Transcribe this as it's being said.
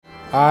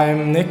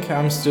I'm Nick,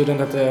 I'm a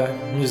student at the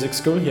music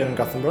school here in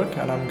Gothenburg,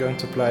 and I'm going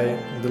to play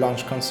the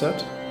launch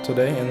concert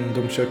today in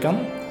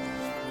Domkyrkan.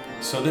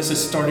 So this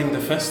is starting the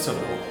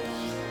festival?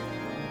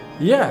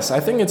 Yes, I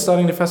think it's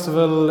starting the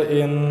festival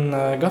in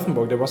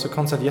Gothenburg. There was a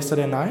concert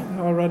yesterday night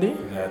already.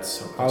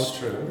 That's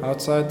true.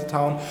 Outside the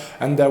town,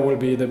 and there will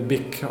be the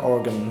big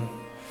organ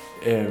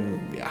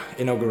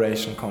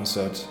inauguration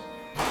concert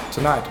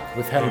tonight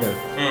with Händel.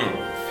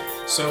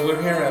 So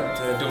we're here at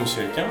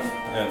Domkyrkan,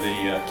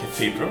 the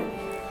cathedral,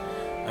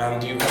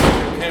 and you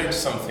have prepared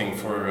something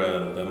for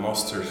the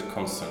master's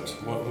concert.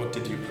 What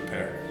did you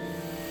prepare?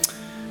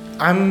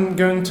 I'm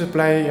going to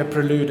play a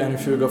prelude and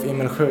fugue of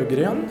Emil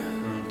Sjögren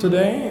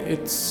today.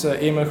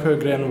 Emil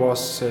Sjögren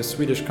was a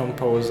Swedish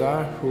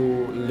composer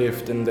who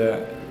lived in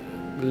the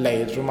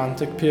late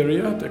Romantic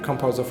period, a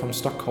composer from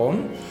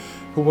Stockholm,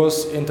 who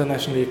was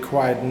internationally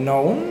quite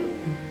known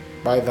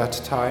by that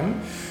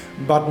time,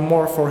 but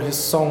more for his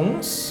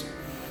songs.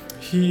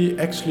 He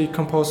actually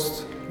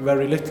composed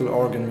very little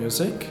organ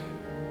music,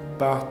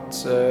 but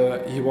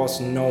he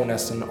was known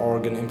as an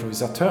organ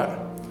improvisateur.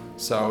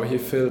 So he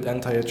filled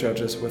entire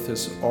churches with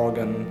his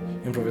organ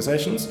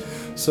improvisations.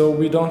 So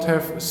we don't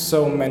have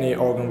so many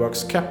organ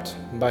works kept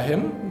by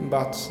him,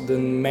 but the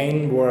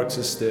main works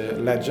is the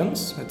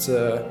Legends. It's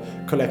a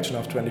collection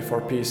of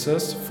 24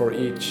 pieces for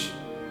each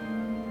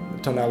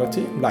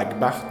tonality, like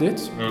Bach did,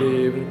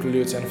 the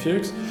preludes and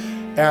fugues.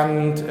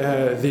 And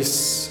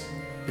this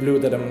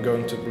prelude that I'm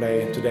going to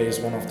play today is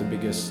one of the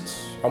biggest,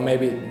 or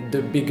maybe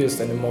the biggest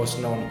and the most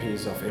known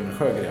piece of Emil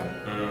Sjögren.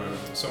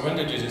 So when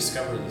did you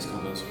discover this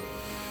composer?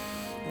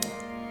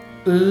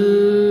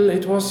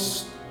 It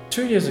was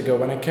 2 years ago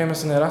when I came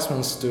as an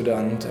Erasmus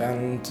student,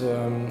 and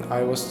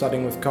I was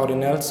studying with Kari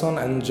Nelson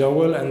and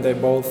Joel, and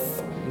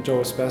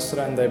Joel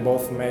Spestra, and they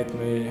both made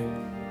me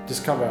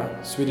discover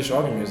Swedish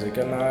organ music,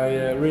 and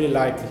I really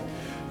like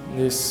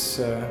this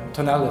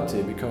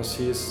tonality because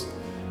he's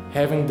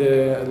having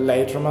the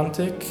late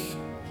Romantic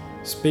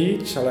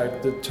speech, I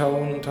like the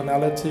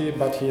tonality,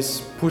 but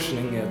he's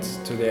pushing it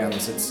to the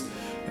ends.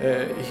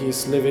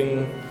 He's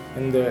living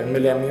in the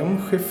millennium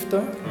skifte,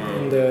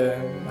 in the,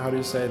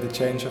 the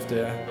change of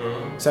the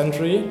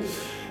century,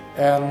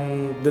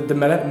 and the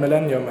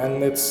millennium,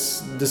 and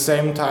it's the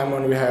same time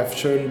when we have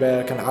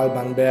Schönberg and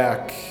Alban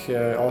Berg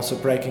also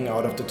breaking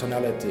out of the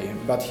tonality,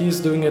 but he's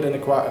doing it in a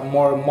quite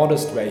more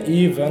modest way,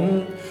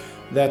 even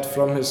that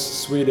from his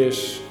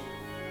Swedish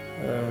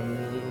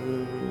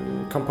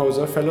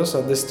composer fellows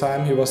at this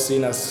time he was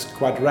seen as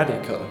quite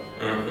radical.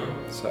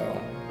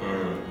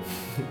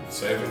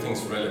 So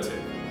everything's relative.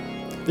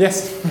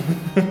 Yes.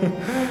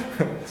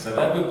 So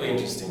that would be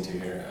interesting to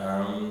hear.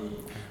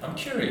 I'm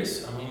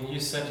curious. I mean, you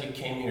said you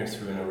came here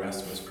through an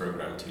Erasmus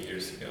program 2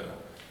 years ago.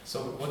 So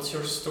what's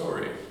your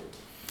story?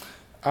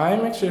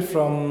 I'm actually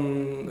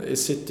from a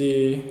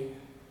city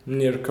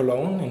near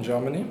Cologne in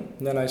Germany.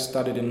 Then I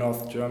studied in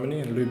North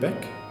Germany, in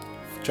Lübeck,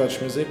 church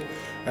music.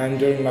 And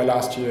during my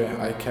last year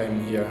I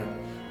came here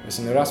as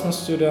an Erasmus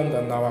student,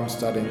 and now I'm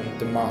studying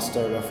the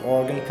Master of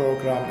Organ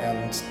program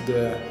and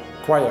the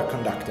choir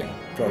conducting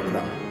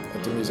program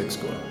at the music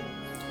school.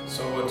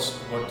 So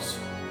what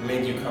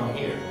made you come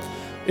here?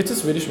 It's a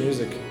Swedish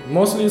music,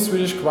 mostly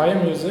Swedish choir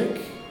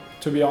music,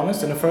 to be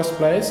honest, in the first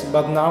place,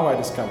 but now I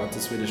discovered the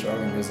Swedish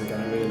organ music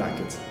and I really like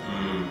it.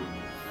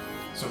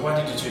 So why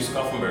did you choose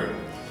Gothenburg?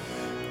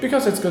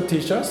 Because it's good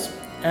teachers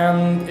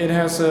and it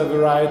has a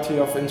variety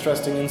of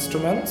interesting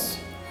instruments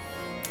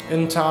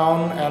in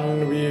town,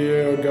 and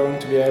we're going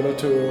to be able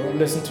to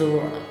listen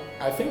to,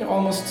 I think,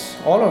 almost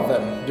all of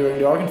them during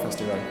the organ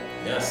festival.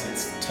 Yes,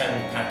 it's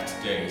 10 packed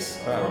days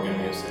of organ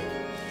music.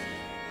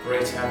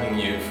 Great having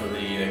you for the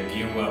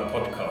GIWA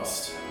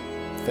podcast.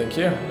 Thank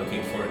you.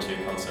 Looking forward to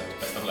your concert.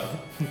 Best of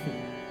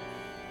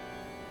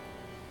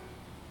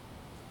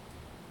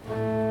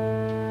luck.